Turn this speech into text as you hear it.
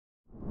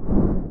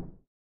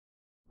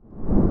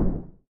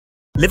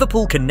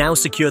Liverpool can now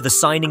secure the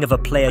signing of a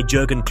player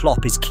Jurgen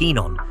Klopp is keen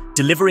on,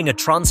 delivering a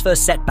transfer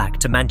setback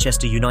to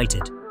Manchester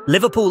United.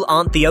 Liverpool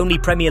aren't the only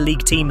Premier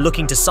League team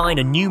looking to sign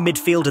a new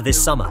midfielder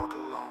this summer.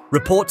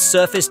 Reports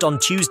surfaced on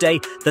Tuesday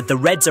that the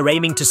Reds are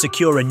aiming to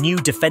secure a new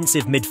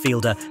defensive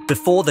midfielder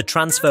before the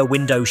transfer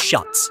window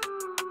shuts.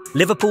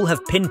 Liverpool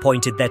have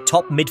pinpointed their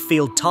top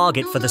midfield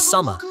target for the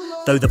summer,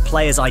 though the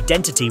player's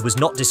identity was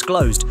not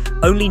disclosed,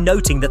 only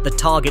noting that the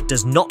target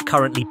does not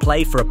currently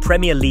play for a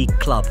Premier League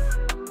club.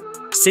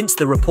 Since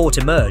the report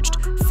emerged,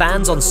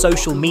 fans on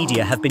social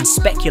media have been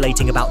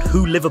speculating about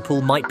who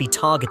Liverpool might be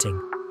targeting.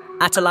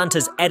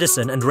 Atalanta's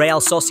Ederson and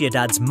Real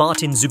Sociedad's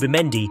Martin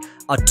Zubimendi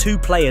are two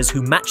players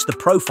who match the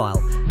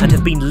profile and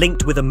have been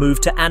linked with a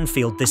move to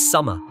Anfield this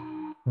summer.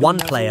 One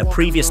player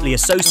previously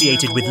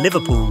associated with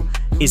Liverpool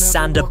is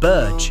Sander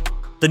Berge.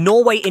 The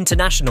Norway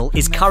international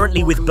is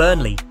currently with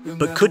Burnley,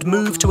 but could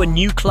move to a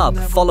new club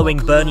following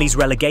Burnley's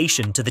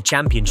relegation to the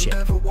Championship.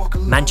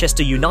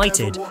 Manchester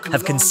United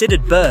have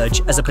considered Berge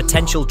as a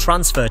potential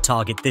transfer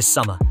target this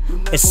summer,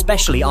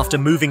 especially after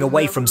moving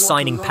away from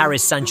signing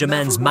Paris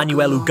Saint-Germain's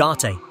Manuel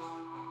Ugarte.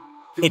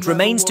 It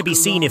remains to be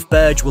seen if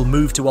Berge will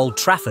move to Old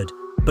Trafford,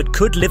 but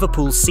could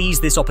Liverpool seize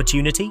this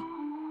opportunity?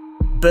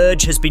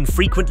 Berge has been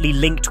frequently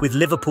linked with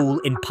Liverpool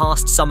in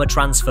past summer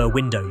transfer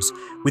windows,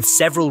 with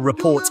several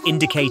reports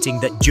indicating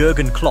that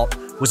Jurgen Klopp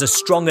was a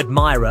strong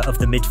admirer of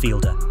the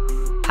midfielder.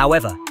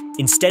 However,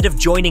 instead of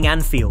joining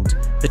Anfield,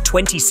 the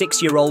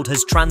 26-year-old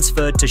has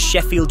transferred to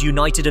Sheffield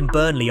United and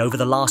Burnley over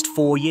the last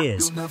 4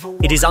 years.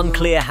 It is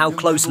unclear how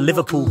close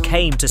Liverpool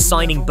came to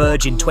signing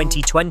Berge in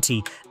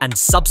 2020 and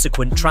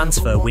subsequent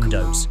transfer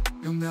windows.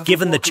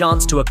 Given the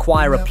chance to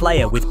acquire a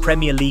player with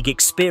Premier League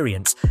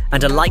experience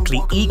and a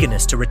likely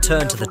eagerness to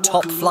return to the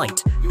top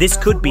flight, this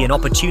could be an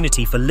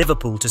opportunity for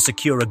Liverpool to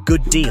secure a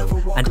good deal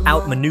and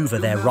outmaneuver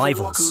their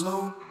rivals.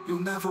 You'll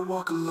never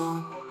walk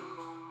alone.